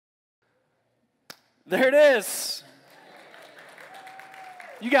There it is.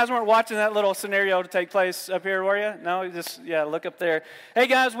 You guys weren't watching that little scenario to take place up here, were you? No, look up there. Hey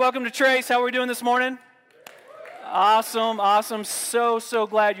guys, welcome to Trace. How are we doing this morning? Awesome. So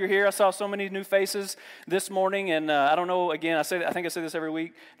glad you're here. I saw so many new faces this morning, and I don't know, again, I think I say this every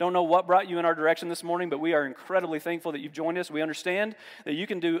week, don't know what brought you in our direction this morning, but we are incredibly thankful that you've joined us. We understand that you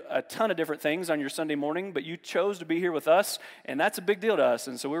can do a ton of different things on your Sunday morning, but you chose to be here with us, and that's a big deal to us,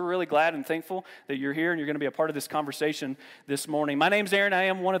 and so we're really glad and thankful that you're here and you're going to be a part of this conversation this morning. My name's Aaron. I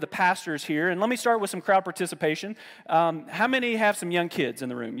am one of the pastors here, and let me start with some crowd participation. How many have some young kids in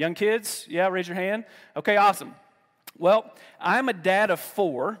the room? Young kids? Yeah, raise your hand. Okay, awesome. Well, I'm a dad of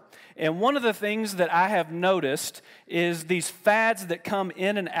 4, and one of the things that I have noticed is these fads that come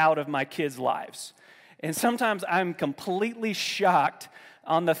in and out of my kids' lives. And sometimes I'm completely shocked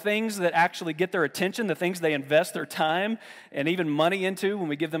on the things that actually get their attention, the things they invest their time and even money into when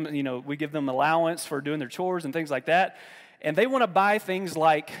we give them allowance for doing their chores and things like that. And they want to buy things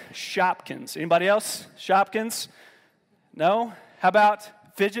like Shopkins. Anybody else? Shopkins? No? How about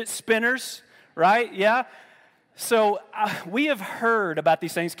fidget spinners? Right? Yeah? So we have heard about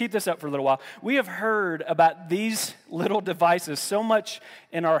these things. Keep this up for a little while. We have heard about these little devices so much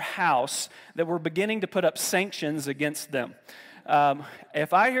in our house that we're beginning to put up sanctions against them.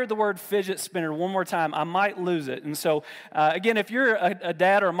 If I hear the word fidget spinner one more time, I might lose it. And so, again, if you're a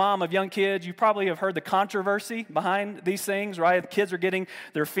dad or a mom of young kids, you probably have heard the controversy behind these things, right? The kids are getting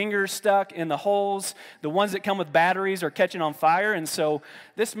their fingers stuck in the holes. The ones that come with batteries are catching on fire. And so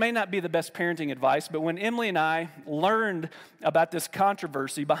this may not be the best parenting advice, but when Emily and I learned about this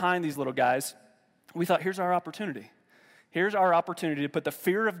controversy behind these little guys, we thought, here's our opportunity. Here's our opportunity to put the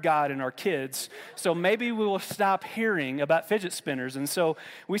fear of God in our kids, so maybe we will stop hearing about fidget spinners. And so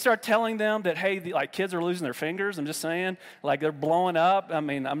we start telling them that, hey, kids are losing their fingers. I'm just saying, they're blowing up. I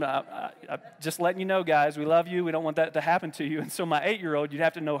mean, I'm just letting you know, guys, we love you. We don't want that to happen to you. And so my 8-year-old, you'd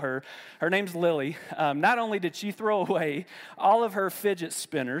have to know her. Her name's Lily. Not only did she throw away all of her fidget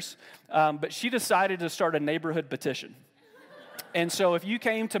spinners, but she decided to start a neighborhood petition. And so if you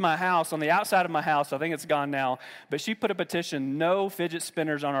came to my house, on the outside of my house, I think it's gone now, but she put a petition, no fidget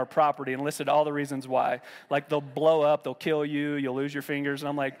spinners on our property, and listed all the reasons why. Like, they'll blow up, they'll kill you, you'll lose your fingers. And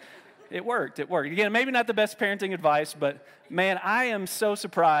I'm like, it worked. Again, maybe not the best parenting advice, but man, I am so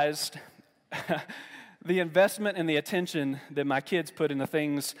surprised the investment and the attention that my kids put into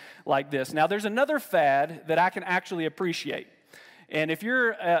things like this. Now, there's another fad that I can actually appreciate. And if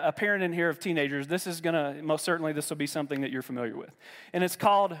you're a parent in here of teenagers, this will be something that you're familiar with. And it's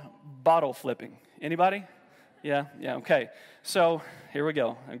called bottle flipping. Anybody? Yeah, okay. So here we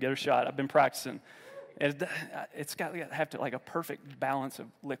go. I'll get a shot. I've been practicing. It's got to have a perfect balance of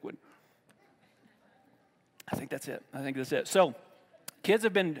liquid. I think that's it. So kids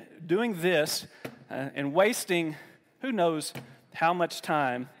have been doing this and wasting who knows how much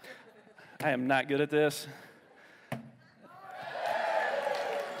time. I am not good at this.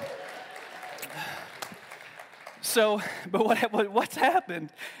 So, but what's happened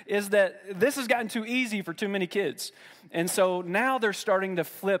is that this has gotten too easy for too many kids. And so now they're starting to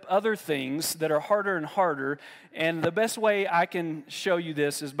flip other things that are harder and harder. And the best way I can show you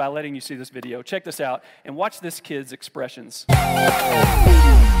this is by letting you see this video. Check this out and watch this kid's expressions.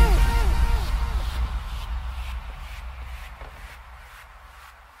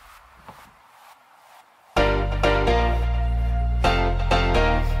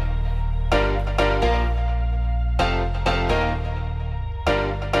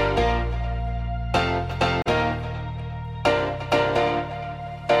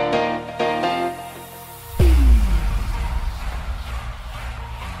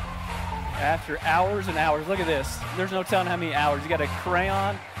 After hours and hours, look at this. There's no telling how many hours. You got a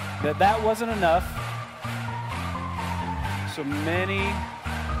crayon. That wasn't enough. So many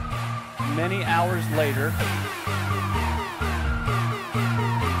hours later.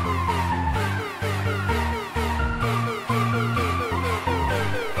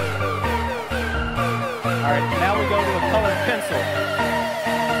 All right, now we go to a colored pencil.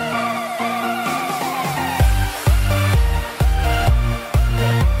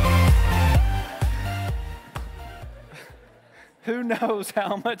 Who knows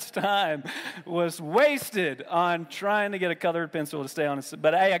how much time was wasted on trying to get a colored pencil to stay on it.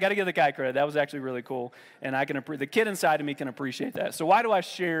 But hey, I got to give the guy credit. That was actually really cool, and the kid inside of me can appreciate that. So why do I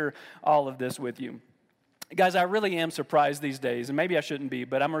share all of this with you? Guys, I really am surprised these days, and maybe I shouldn't be,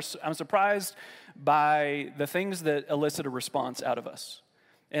 but I'm surprised by the things that elicit a response out of us.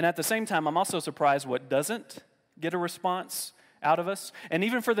 And at the same time, I'm also surprised what doesn't get a response out of us. And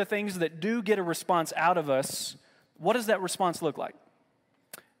even for the things that do get a response out of us, what does that response look like?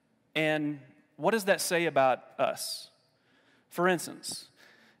 And what does that say about us? For instance,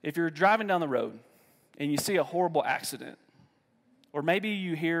 if you're driving down the road and you see a horrible accident, or maybe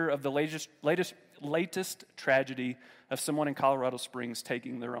you hear of the latest tragedy of someone in Colorado Springs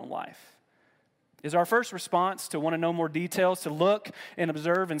taking their own life, is our first response to want to know more details, to look and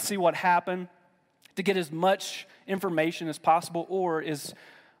observe and see what happened, to get as much information as possible, or is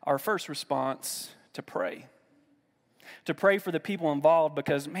our first response to pray? To pray for the people involved,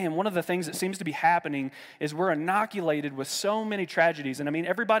 because, man, one of the things that seems to be happening is we're inoculated with so many tragedies. And I mean,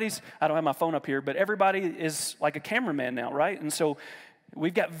 I don't have my phone up here, but everybody is like a cameraman now, right? And so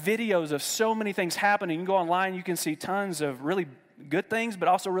we've got videos of so many things happening. You can go online, you can see tons of really good things, but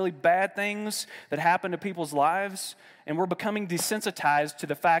also really bad things that happen to people's lives. And we're becoming desensitized to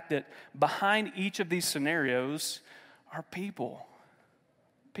the fact that behind each of these scenarios are people.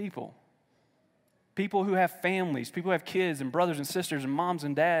 People who have families, people who have kids and brothers and sisters and moms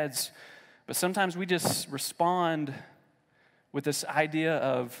and dads. But sometimes we just respond with this idea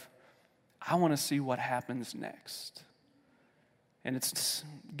of, I want to see what happens next. And it's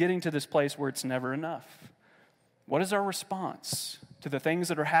getting to this place where it's never enough. What is our response to the things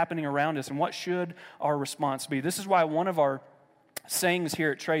that are happening around us, and what should our response be? This is why one of our sayings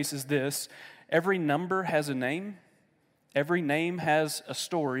here at Trace is this: every number has a name, every name has a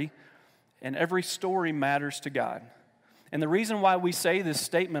story, and every story matters to God. And the reason why we say this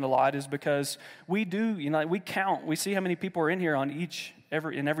statement a lot is because we count, we see how many people are in here on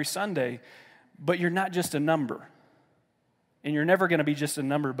every Sunday, but you're not just a number. And you're never going to be just a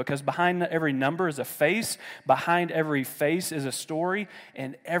number, because behind every number is a face, behind every face is a story,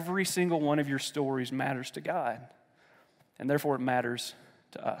 and every single one of your stories matters to God. And therefore it matters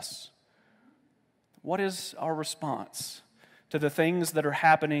to us. What is our response to the things that are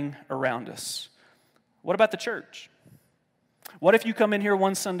happening around us? What about the church? What if you come in here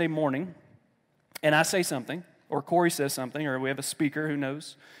one Sunday morning and I say something, or Corey says something, or we have a speaker, who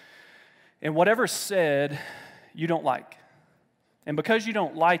knows, and whatever's said you don't like. And because you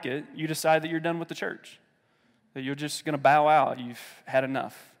don't like it, you decide that you're done with the church, that you're just going to bow out, you've had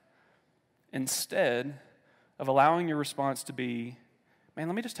enough. Instead of allowing your response to be, man,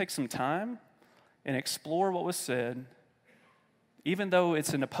 let me just take some time and explore what was said, even though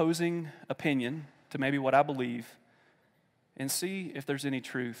it's an opposing opinion to maybe what I believe, and see if there's any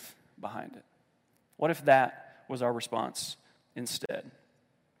truth behind it. What if that was our response instead?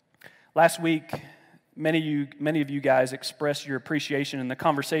 Last week, many of you guys expressed your appreciation in the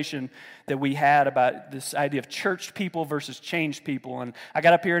conversation that we had about this idea of church people versus changed people. And I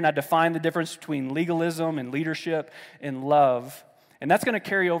got up here and I defined the difference between legalism and leadership and love. And that's going to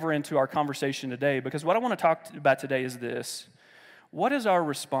carry over into our conversation today, because what I want to talk about today is this: what is our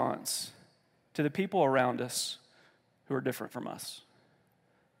response to the people around us who are different from us?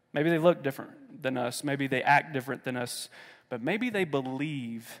 Maybe they look different than us, maybe they act different than us, but maybe they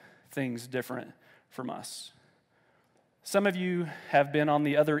believe things different from us. Some of you have been on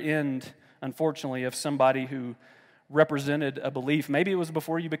the other end, unfortunately, of somebody who represented a belief. Maybe it was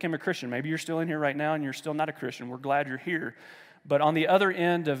before you became a Christian. Maybe you're still in here right now and you're still not a Christian. We're glad you're here. But on the other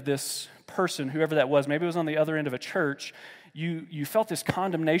end of this person, whoever that was, maybe it was on the other end of a church, you felt this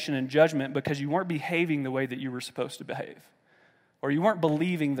condemnation and judgment because you weren't behaving the way that you were supposed to behave, or you weren't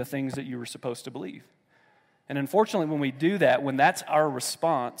believing the things that you were supposed to believe. And unfortunately, when we do that, when that's our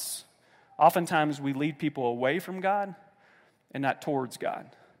response, oftentimes we lead people away from God and not towards God.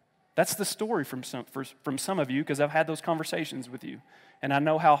 That's the story from some of you, because I've had those conversations with you, and I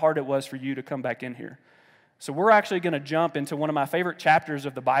know how hard it was for you to come back in here. So we're actually going to jump into one of my favorite chapters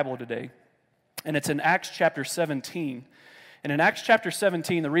of the Bible today, and it's in Acts chapter 17. And in Acts chapter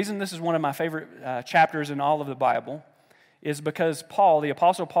 17, the reason this is one of my favorite chapters in all of the Bible is because Paul, the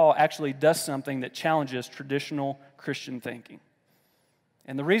Apostle Paul, actually does something that challenges traditional Christian thinking.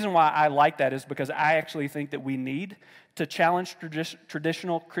 And the reason why I like that is because I actually think that we need to challenge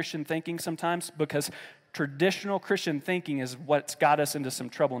traditional Christian thinking sometimes, because traditional Christian thinking is what's got us into some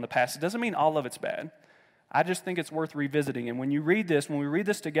trouble in the past. It doesn't mean all of it's bad. I just think it's worth revisiting. And when we read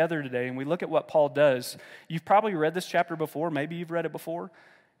this together today and we look at what Paul does, you've probably read this chapter before, maybe you've read it before,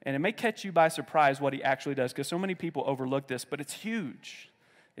 and it may catch you by surprise what he actually does, because so many people overlook this, but it's huge.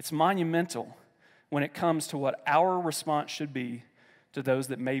 It's monumental when it comes to what our response should be to those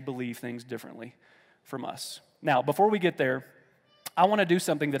that may believe things differently from us. Now, before we get there, I want to do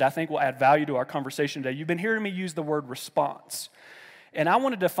something that I think will add value to our conversation today. You've been hearing me use the word response. And I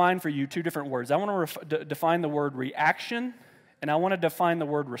want to define for you two different words. I want to define the word reaction, and I want to define the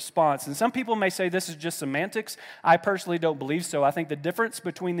word response. And some people may say this is just semantics. I personally don't believe so. I think the difference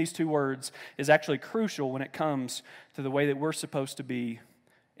between these two words is actually crucial when it comes to the way that we're supposed to be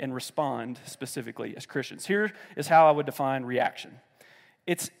and respond specifically as Christians. Here is how I would define reaction.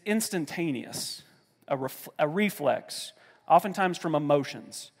 It's instantaneous, a reflex, oftentimes from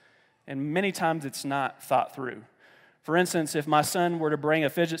emotions, and many times it's not thought through. For instance, if my son were to bring a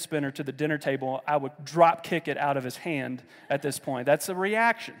fidget spinner to the dinner table, I would drop kick it out of his hand at this point. That's a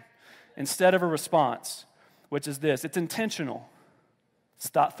reaction instead of a response, which is this. It's intentional. It's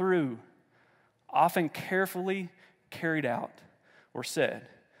thought through, often carefully carried out or said.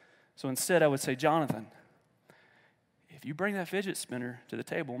 So instead, I would say, Jonathan, if you bring that fidget spinner to the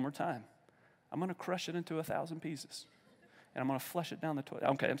table one more time, I'm going to crush it into 1,000 pieces. And I'm going to flush it down the toilet.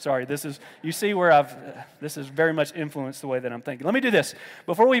 Okay, I'm sorry. You see where this has very much influenced the way that I'm thinking. Let me do this.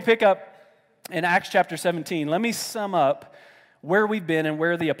 Before we pick up in Acts chapter 17, let me sum up where we've been and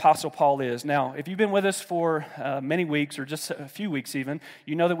where the Apostle Paul is. Now, if you've been with us for many weeks or just a few weeks even,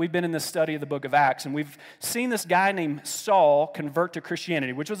 you know that we've been in this study of the book of Acts, and we've seen this guy named Saul convert to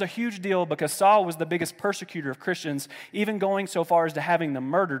Christianity, which was a huge deal because Saul was the biggest persecutor of Christians, even going so far as to having them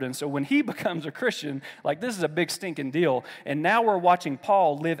murdered. And so when he becomes a Christian, this is a big stinking deal. And now we're watching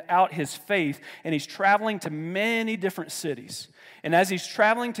Paul live out his faith, and he's traveling to many different cities. And as he's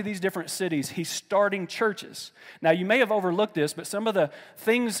traveling to these different cities, he's starting churches. Now, you may have overlooked this, but some of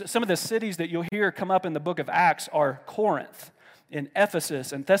the cities that you'll hear come up in the book of Acts are Corinth, and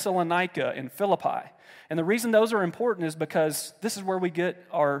Ephesus, and Thessalonica, and Philippi. And the reason those are important is because this is where we get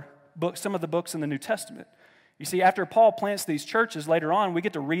our books, some of the books in the New Testament. You see, after Paul plants these churches later on, we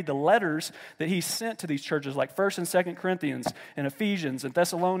get to read the letters that he sent to these churches, like 1st and 2nd Corinthians, and Ephesians, and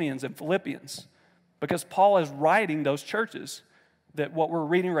Thessalonians, and Philippians. Because Paul is writing those churches, that what we're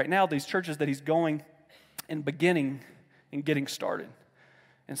reading right now, these churches that he's going and beginning and getting started.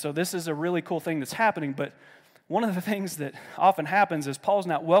 And so this is a really cool thing that's happening, but one of the things that often happens is Paul's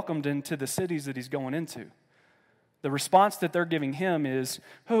not welcomed into the cities that he's going into. The response that they're giving him is,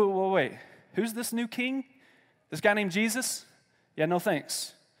 oh, wait, who's this new king? This guy named Jesus? Yeah, no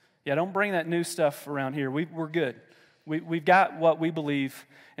thanks. Yeah, don't bring that new stuff around here. We're good. We've got what we believe.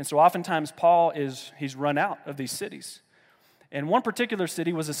 And so oftentimes Paul he's run out of these cities. And one particular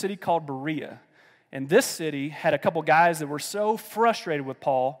city was a city called Berea. And this city had a couple guys that were so frustrated with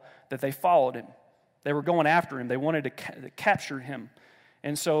Paul that they followed him. They were going after him. They wanted to capture him.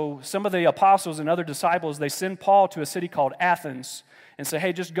 And so some of the apostles and other disciples, they send Paul to a city called Athens and say,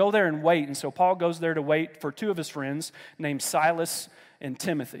 hey, just go there and wait. And so Paul goes there to wait for two of his friends named Silas and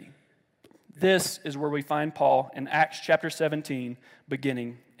Timothy. This is where we find Paul in Acts chapter 17,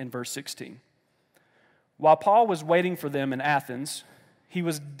 beginning in verse 16. While Paul was waiting for them in Athens, he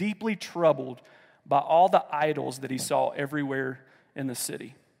was deeply troubled by all the idols that he saw everywhere in the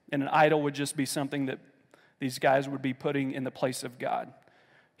city. And an idol would just be something that these guys would be putting in the place of God.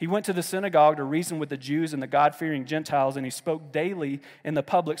 He went to the synagogue to reason with the Jews and the God-fearing Gentiles, and he spoke daily in the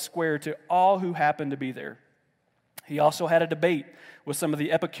public square to all who happened to be there. He also had a debate with some of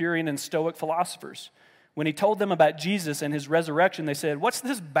the Epicurean and Stoic philosophers. When he told them about Jesus and his resurrection, they said, what's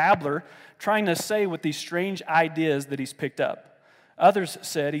this babbler trying to say with these strange ideas that he's picked up? Others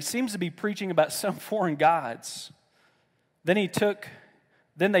said, he seems to be preaching about some foreign gods. Then they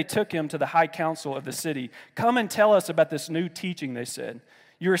took him to the high council of the city. Come and tell us about this new teaching, they said.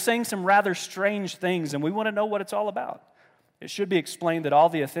 You are saying some rather strange things, and we want to know what it's all about. It should be explained that all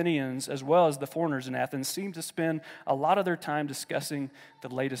the Athenians, as well as the foreigners in Athens, seem to spend a lot of their time discussing the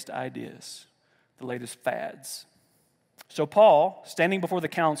latest ideas, the latest fads. So Paul, standing before the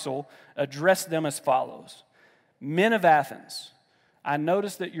council, addressed them as follows. Men of Athens, I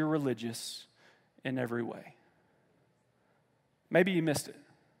notice that you're religious in every way. Maybe you missed it,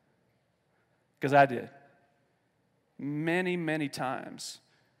 because I did. Many, many times,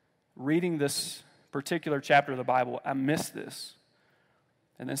 reading this particular chapter of the Bible, I missed this.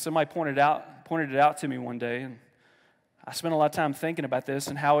 And then somebody pointed it out to me one day, and I spent a lot of time thinking about this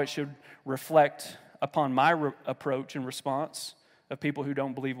and how it should reflect upon my approach and response of people who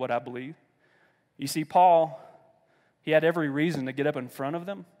don't believe what I believe. You see, Paul, he had every reason to get up in front of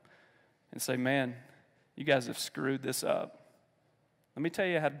them and say, man, you guys have screwed this up. Let me tell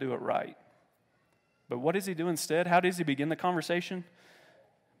you how to do it right. But what does he do instead? How does he begin the conversation?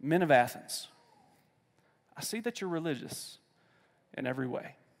 Men of Athens, I see that you're religious in every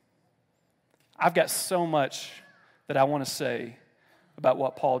way. I've got so much that I want to say about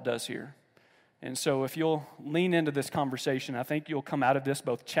what Paul does here. And so if you'll lean into this conversation, I think you'll come out of this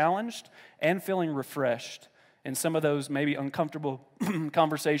both challenged and feeling refreshed in some of those maybe uncomfortable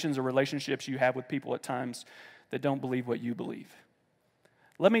conversations or relationships you have with people at times that don't believe what you believe.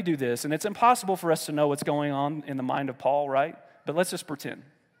 Let me do this, and it's impossible for us to know what's going on in the mind of Paul, right? But let's just pretend.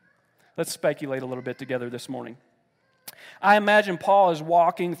 Let's speculate a little bit together this morning. I imagine Paul is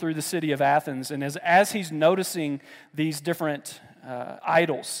walking through the city of Athens, and as he's noticing these different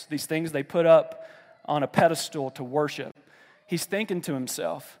idols, these things they put up on a pedestal to worship, he's thinking to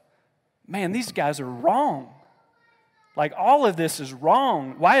himself, man, these guys are wrong. Like, all of this is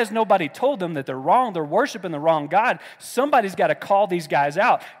wrong. Why has nobody told them that they're wrong? They're worshiping the wrong God. Somebody's got to call these guys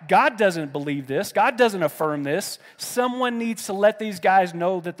out. God doesn't believe this. God doesn't affirm this. Someone needs to let these guys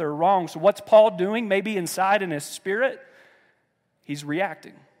know that they're wrong. So what's Paul doing? Maybe inside in his spirit, he's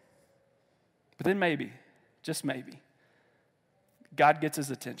reacting. But then maybe, just maybe, God gets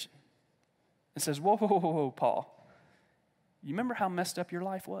his attention and says, whoa, whoa, whoa, whoa, Paul. You remember how messed up your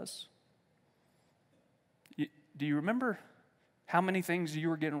life was? Do you remember how many things you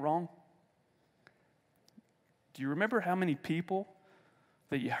were getting wrong? Do you remember how many people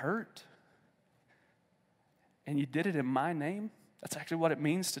that you hurt? And you did it in my name? That's actually what it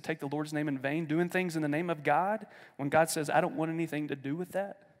means to take the Lord's name in vain, doing things in the name of God, when God says, I don't want anything to do with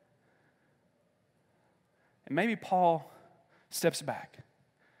that. And maybe Paul steps back,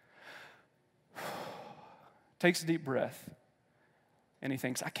 takes a deep breath, and he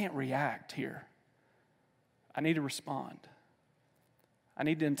thinks, I can't react here. I need to respond. I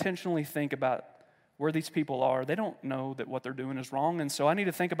need to intentionally think about where these people are. They don't know that what they're doing is wrong, and so I need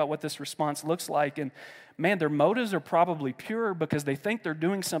to think about what this response looks like. And man, their motives are probably pure because they think they're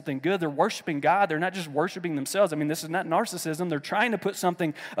doing something good. They're worshiping God. They're not just worshiping themselves. I mean, this is not narcissism. They're trying to put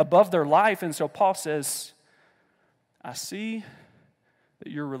something above their life. And so Paul says, I see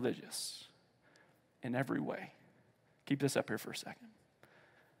that you're religious in every way. Keep this up here for a second.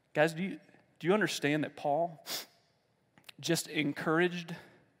 Guys, do you understand that Paul just encouraged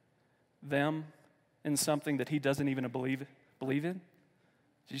them in something that he doesn't even believe in?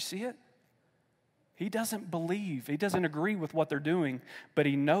 Did you see it? He doesn't believe. He doesn't agree with what they're doing, but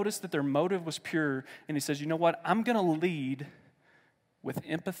he noticed that their motive was pure, and he says, you know what? I'm going to lead with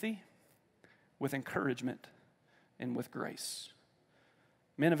empathy, with encouragement, and with grace.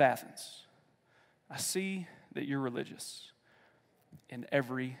 Men of Athens, I see that you're religious in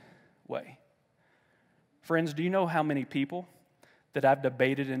every way. Friends, do you know how many people that I've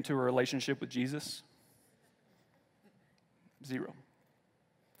debated into a relationship with Jesus? 0.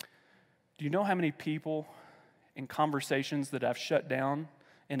 Do you know how many people in conversations that I've shut down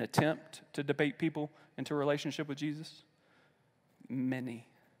in attempt to debate people into a relationship with Jesus? Many.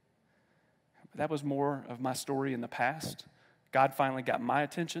 That was more of my story in the past. God finally got my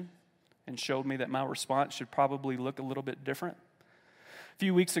attention and showed me that my response should probably look a little bit different. A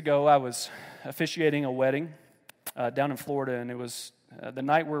few weeks ago, I was officiating a wedding down in Florida, and it was the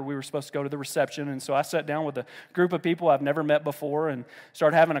night where we were supposed to go to the reception. And so I sat down with a group of people I've never met before and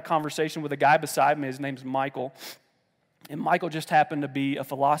started having a conversation with a guy beside me. His name's Michael. And Michael just happened to be a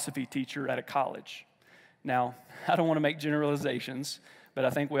philosophy teacher at a college. Now, I don't want to make generalizations, but I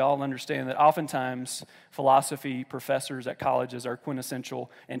think we all understand that oftentimes philosophy professors at colleges are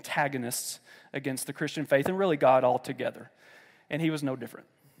quintessential antagonists against the Christian faith and really God altogether. And he was no different.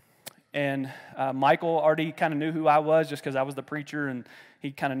 And Michael already kind of knew who I was just because I was the preacher, and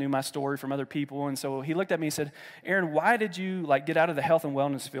he kind of knew my story from other people. And so he looked at me and said, Aaron, why did you get out of the health and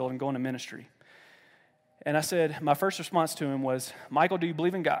wellness field and go into ministry? And I said, my first response to him was, Michael, do you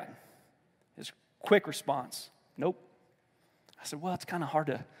believe in God? His quick response, nope. I said, well, it's kind of hard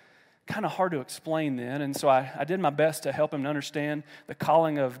to explain then. And so I did my best to help him to understand the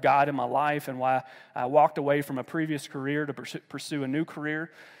calling of God in my life and why I walked away from a previous career to pursue a new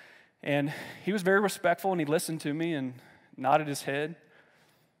career. And he was very respectful, and he listened to me and nodded his head.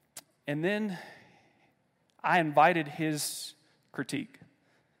 And then I invited his critique.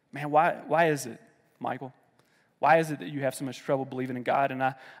 Man, why is it, Michael? Why is it that you have so much trouble believing in God? And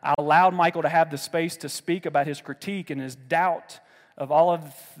I allowed Michael to have the space to speak about his critique and his doubt of all of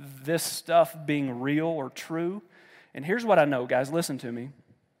this stuff being real or true. And here's what I know, guys. Listen to me.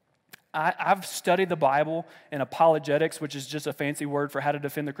 I've studied the Bible and apologetics, which is just a fancy word for how to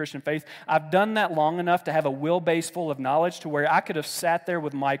defend the Christian faith. I've done that long enough to have a wheelbase full of knowledge to where I could have sat there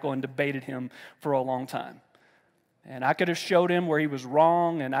with Michael and debated him for a long time. And I could have showed him where he was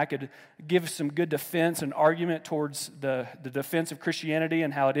wrong, and I could give some good defense and argument towards the defense of Christianity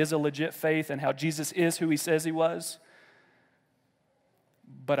and how it is a legit faith and how Jesus is who he says he was.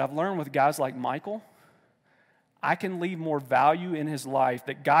 But I've learned with guys like Michael, I can leave more value in his life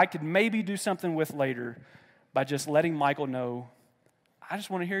that God could maybe do something with later by just letting Michael know, I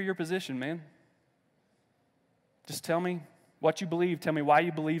just want to hear your position, man. Just tell me what you believe. Tell me why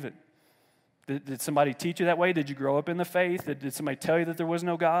you believe it. Did somebody teach you that way? Did you grow up in the faith? Did somebody tell you that there was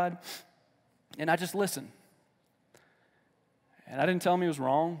no God? And I just listened. And I didn't tell him he was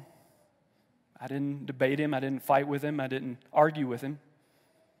wrong. I didn't debate him. I didn't fight with him. I didn't argue with him.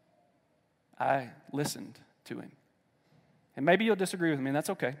 I listened to him. And maybe you'll disagree with me, and that's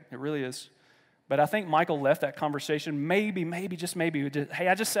okay. It really is. But I think Michael left that conversation maybe, just maybe, hey,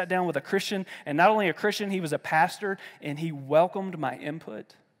 I just sat down with a Christian, and not only a Christian, he was a pastor, and he welcomed my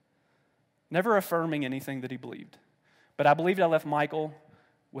input, never affirming anything that he believed. But I believed I left Michael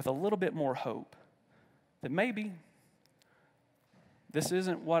with a little bit more hope that maybe this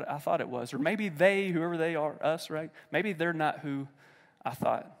isn't what I thought it was. Or maybe they, whoever they are, us, right? Maybe they're not who I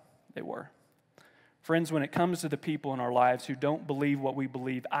thought they were. Friends, when it comes to the people in our lives who don't believe what we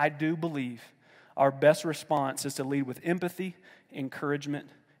believe, I do believe our best response is to lead with empathy, encouragement,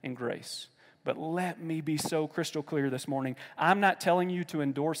 and grace. But let me be so crystal clear this morning. I'm not telling you to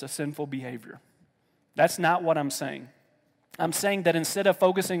endorse a sinful behavior. That's not what I'm saying. I'm saying that instead of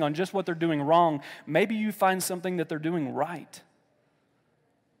focusing on just what they're doing wrong, maybe you find something that they're doing right.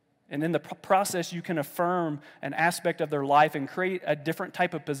 And in the process, you can affirm an aspect of their life and create a different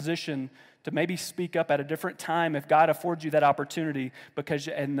type of position to maybe speak up at a different time if God affords you that opportunity, because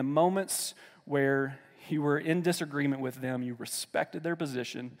in the moments where you were in disagreement with them, you respected their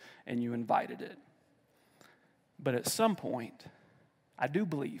position and you invited it. But at some point, I do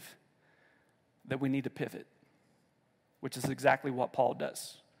believe that we need to pivot, which is exactly what Paul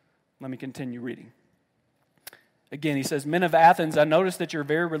does. Let me continue reading. Again, he says, "Men of Athens, I noticed that you're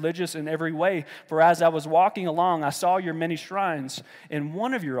very religious in every way. For as I was walking along, I saw your many shrines, and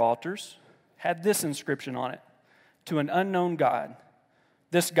one of your altars had this inscription on it: to an unknown God.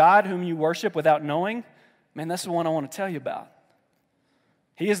 This God whom you worship without knowing, man, that's the one I want to tell you about.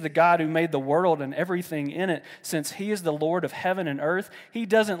 He is the God who made the world and everything in it. Since He is the Lord of heaven and earth, He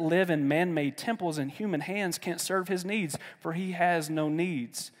doesn't live in man-made temples, and human hands can't serve His needs, for He has no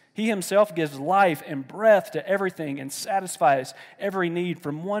needs. He Himself gives life and breath to everything and satisfies every need.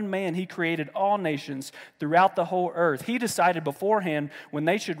 From one man He created all nations throughout the whole earth. He decided beforehand when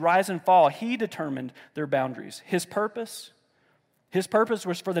they should rise and fall. He determined their boundaries. His purpose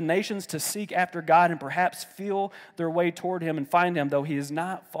was for the nations to seek after God and perhaps feel their way toward Him and find Him, though He is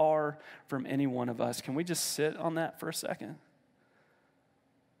not far from any one of us." Can we just sit on that for a second?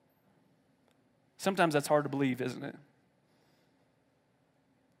 Sometimes that's hard to believe, isn't it?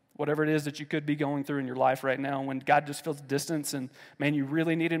 Whatever it is that you could be going through in your life right now, when God just feels distance and, man, you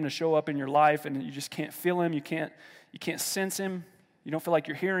really need Him to show up in your life and you just can't feel Him, you can't sense Him, you don't feel like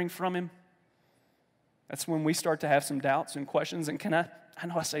you're hearing from Him. That's when we start to have some doubts and questions. And I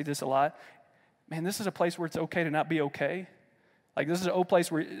know I say this a lot, man, this is a place where it's okay to not be okay. Like this is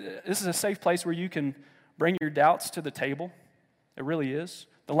a safe place where you can bring your doubts to the table. It really is.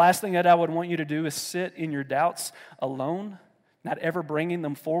 The last thing that I would want you to do is sit in your doubts alone, not ever bringing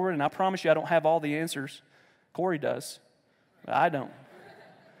them forward. And I promise you, I don't have all the answers. Corey does, but I don't.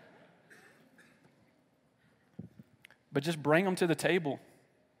 But just bring them to the table.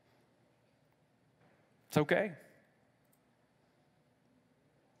 It's okay.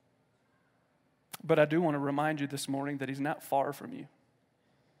 But I do want to remind you this morning that He's not far from you.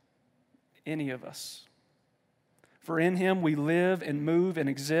 Any of us. For in Him we live and move and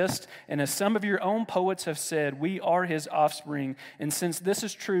exist. And as some of your own poets have said, we are His offspring. And since this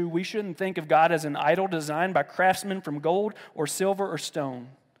is true, we shouldn't think of God as an idol designed by craftsmen from gold or silver or stone.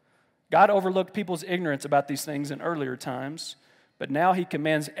 God overlooked people's ignorance about these things in earlier times. But now He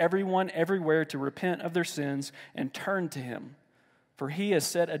commands everyone everywhere to repent of their sins and turn to Him. For He has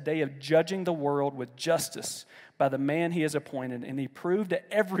set a day of judging the world with justice by the man He has appointed, and He proved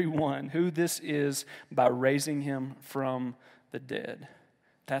to everyone who this is by raising Him from the dead.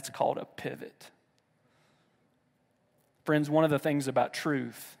 That's called a pivot. Friends, one of the things about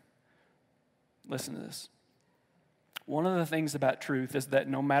truth, listen to this. One of the things about truth is that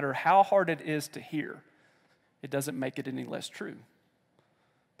no matter how hard it is to hear, it doesn't make it any less true.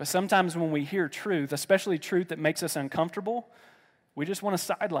 But sometimes when we hear truth, especially truth that makes us uncomfortable, we just want to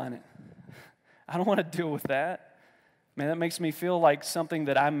sideline it. I don't want to deal with that. Man, that makes me feel like something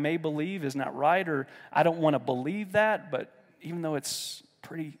that I may believe is not right, or I don't want to believe that, but even though it's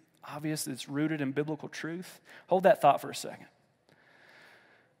pretty obvious that it's rooted in biblical truth, hold that thought for a second.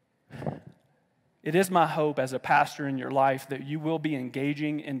 It is my hope as a pastor in your life that you will be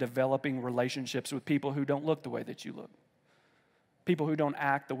engaging in developing relationships with people who don't look the way that you look, people who don't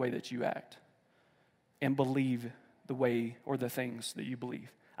act the way that you act, and believe the way or the things that you believe.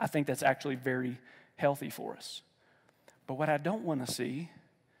 I think that's actually very healthy for us. But what I don't want to see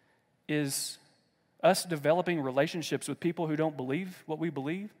is us developing relationships with people who don't believe what we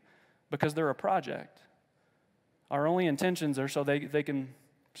believe because they're a project. Our only intentions are so they can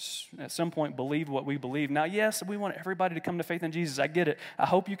at some point believed what we believe. Now, yes, we want everybody to come to faith in Jesus. I get it. I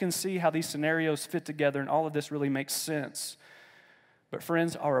hope you can see how these scenarios fit together and all of this really makes sense. But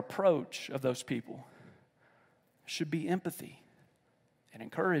friends, our approach of those people should be empathy and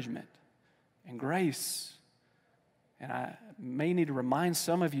encouragement and grace. And I may need to remind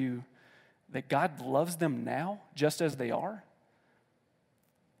some of you that God loves them now just as they are.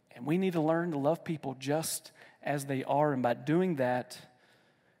 And we need to learn to love people just as they are. And by doing that,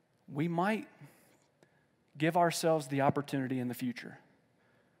 we might give ourselves the opportunity in the future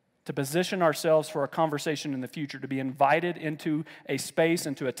to position ourselves for a conversation in the future, to be invited into a space,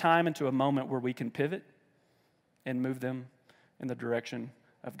 into a time, into a moment where we can pivot and move them in the direction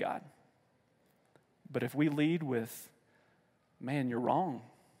of God. But if we lead with, man, you're wrong.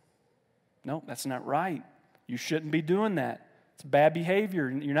 No, that's not right. You shouldn't be doing that. It's bad behavior.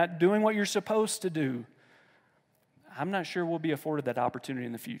 You're not doing what you're supposed to do. I'm not sure we'll be afforded that opportunity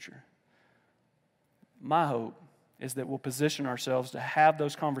in the future. My hope is that we'll position ourselves to have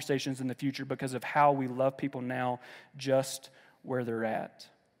those conversations in the future because of how we love people now just where they're at.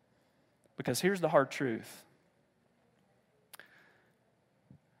 Because here's the hard truth.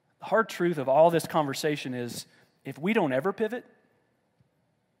 The hard truth of all this conversation is if we don't ever pivot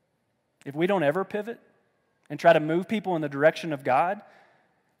and try to move people in the direction of God,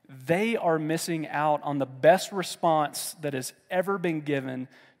 they are missing out on the best response that has ever been given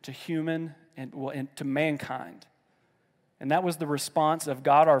to human and to mankind. And that was the response of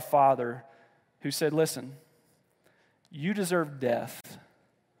God our Father, who said, listen, you deserve death.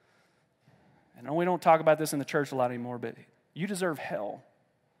 And we don't talk about this in the church a lot anymore, but you deserve hell.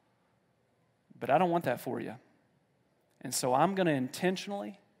 But I don't want that for you. And so I'm going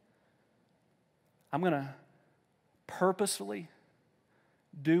to purposefully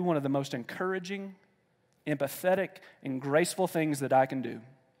do one of the most encouraging, empathetic, and graceful things that I can do.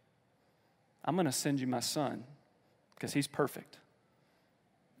 I'm going to send you my son because he's perfect.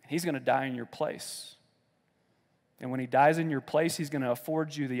 He's going to die in your place. And when he dies in your place, he's going to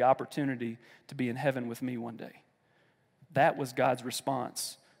afford you the opportunity to be in heaven with me one day. That was God's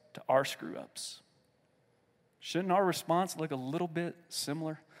response to our screw-ups. Shouldn't our response look a little bit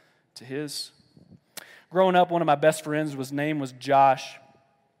similar to his? Growing up, one of my best friends' name was Josh.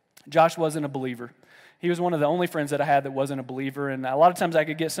 Josh wasn't a believer. He was one of the only friends that I had that wasn't a believer, and a lot of times I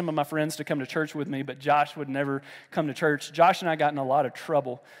could get some of my friends to come to church with me, but Josh would never come to church. Josh and I got in a lot of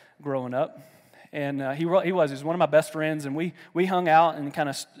trouble growing up, and he was one of my best friends, and we hung out and kind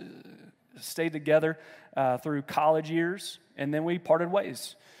of stayed together through college years, and then we parted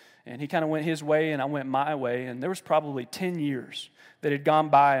ways. And he kind of went his way, and I went my way, and there was probably 10 years that had gone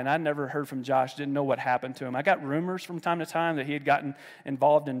by, and I never heard from Josh, didn't know what happened to him. I got rumors from time to time that he had gotten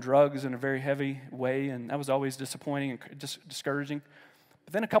involved in drugs in a very heavy way, and that was always disappointing and discouraging.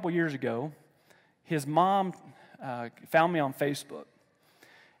 But then a couple years ago, his mom found me on Facebook,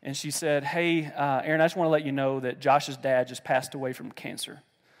 and she said, hey, Aaron, I just want to let you know that Josh's dad just passed away from cancer.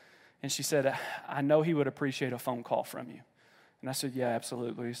 And she said, I know he would appreciate a phone call from you. And I said, yeah,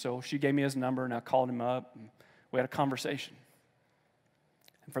 absolutely. So she gave me his number, and I called him up, and we had a conversation.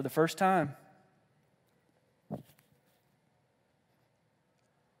 And for the first time,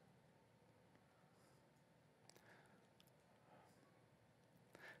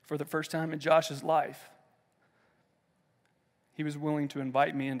 in Josh's life, he was willing to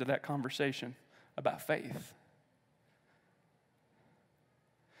invite me into that conversation about faith.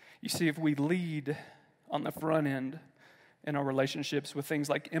 You see, if we lead on the front end in our relationships with things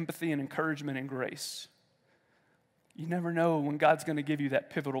like empathy and encouragement and grace, you never know when God's going to give you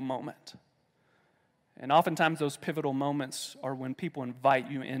that pivotal moment. And oftentimes those pivotal moments are when people invite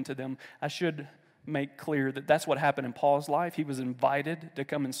you into them. I should make clear that that's what happened in Paul's life. He was invited to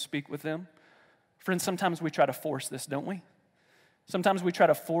come and speak with them. Friends, sometimes we try to force this, don't we? Sometimes we try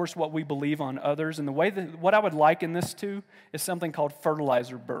to force what we believe on others. And what I would liken this to is something called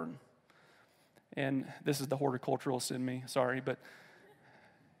fertilizer burn. And this is the horticulturalist in me, sorry, but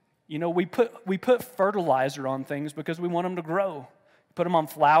you know, we put fertilizer on things because we want them to grow. You put them on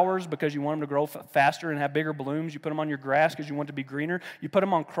flowers because you want them to grow faster and have bigger blooms. You put them on your grass because you want it to be greener. You put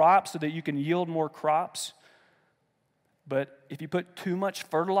them on crops so that you can yield more crops. But if you put too much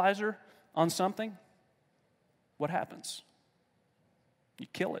fertilizer on something, what happens? You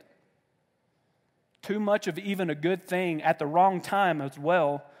kill it. Too much of even a good thing at the wrong time as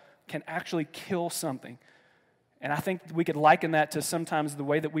well can actually kill something. And I think we could liken that to sometimes the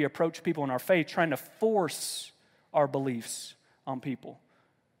way that we approach people in our faith, trying to force our beliefs on people.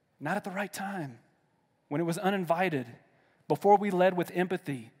 Not at the right time, when it was uninvited, before we led with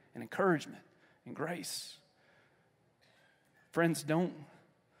empathy and encouragement and grace. Friends, don't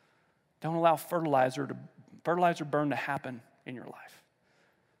Don't allow fertilizer burn to happen in your life,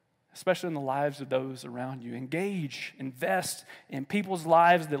 especially in the lives of those around you. Engage, invest in people's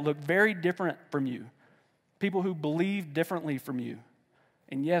lives that look very different from you, people who believe differently from you.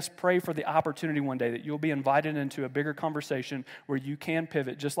 And yes, pray for the opportunity one day that you'll be invited into a bigger conversation where you can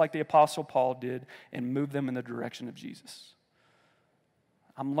pivot, just like the Apostle Paul did, and move them in the direction of Jesus.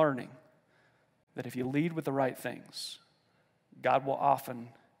 I'm learning that if you lead with the right things, God will often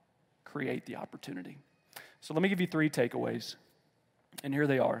create the opportunity. So let me give you 3 takeaways, and here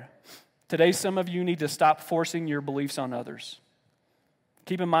they are. Today, some of you need to stop forcing your beliefs on others.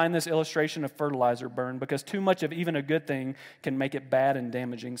 Keep in mind this illustration of fertilizer burn, because too much of even a good thing can make it bad and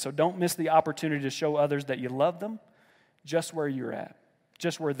damaging. So don't miss the opportunity to show others that you love them just where you're at,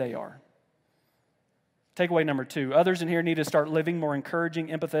 just where they are. Takeaway number 2, others in here need to start living more encouraging,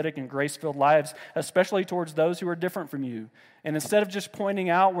 empathetic, and grace-filled lives, especially towards those who are different from you. And instead of just pointing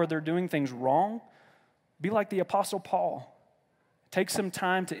out where they're doing things wrong, be like the Apostle Paul. Take some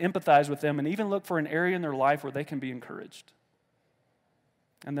time to empathize with them and even look for an area in their life where they can be encouraged.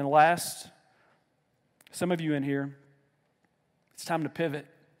 And then last, some of you in here, it's time to pivot.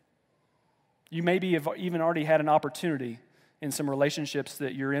 You maybe have even already had an opportunity in some relationships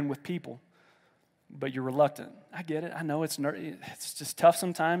that you're in with people, but you're reluctant. I get it. I know it's just tough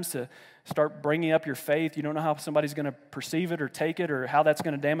sometimes to start bringing up your faith. You don't know how somebody's going to perceive it or take it or how that's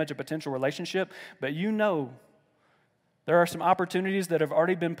going to damage a potential relationship, but you know there are some opportunities that have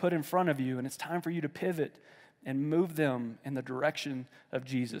already been put in front of you, and it's time for you to pivot and move them in the direction of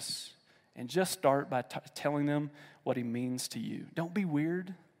Jesus. And just start by telling them what he means to you. Don't be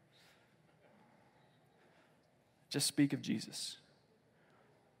weird. Just speak of Jesus.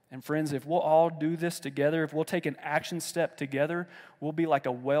 And friends, if we'll all do this together, if we'll take an action step together, we'll be like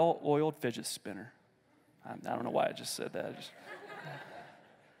a well-oiled fidget spinner. I don't know why I just said that.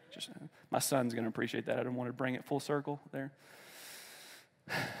 My son's going to appreciate that. I didn't want to bring it full circle there.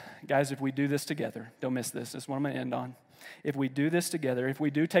 Guys, if we do this together, don't miss this. This is what I'm going to end on. If we do this together, if we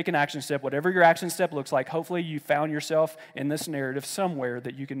do take an action step, whatever your action step looks like, hopefully you found yourself in this narrative somewhere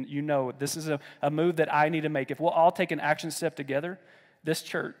that you know this is a move that I need to make. If we'll all take an action step together, this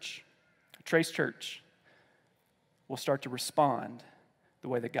church, Trace Church, will start to respond the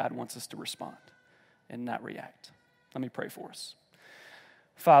way that God wants us to respond and not react. Let me pray for us.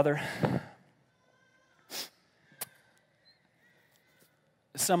 Father,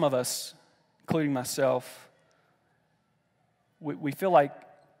 some of us, including myself, we feel like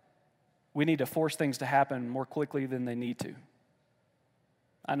we need to force things to happen more quickly than they need to.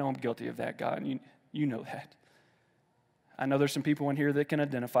 I know I'm guilty of that, God, and you know that. I know there's some people in here that can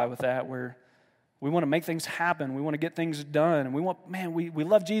identify with that, where we want to make things happen. We want to get things done. And we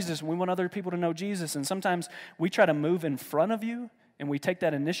love Jesus, and we want other people to know Jesus. And sometimes we try to move in front of you, and we take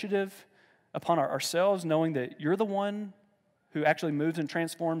that initiative upon ourselves, knowing that you're the one who actually moves and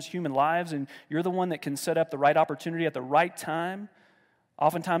transforms human lives, and you're the one that can set up the right opportunity at the right time,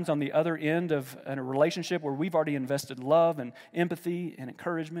 oftentimes on the other end of a relationship where we've already invested love and empathy and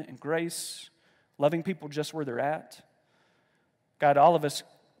encouragement and grace, loving people just where they're at. God, all of us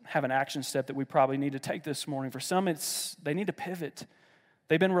have an action step that we probably need to take this morning. For some, they need to pivot.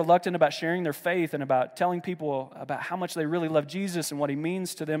 They've been reluctant about sharing their faith and about telling people about how much they really love Jesus and what he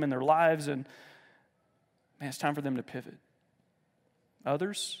means to them in their lives, and man, it's time for them to pivot.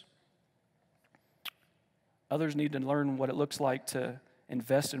 Others need to learn what it looks like to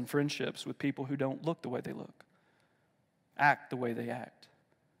invest in friendships with people who don't look the way they look, act the way they act,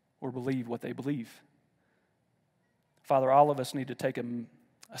 or believe what they believe. Father, all of us need to take a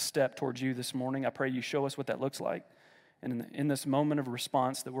step towards you this morning. I pray you show us what that looks like. And in this moment of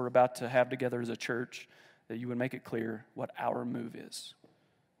response that we're about to have together as a church, that you would make it clear what our move is.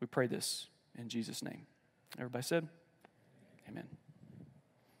 We pray this in Jesus' name. Everybody said, amen.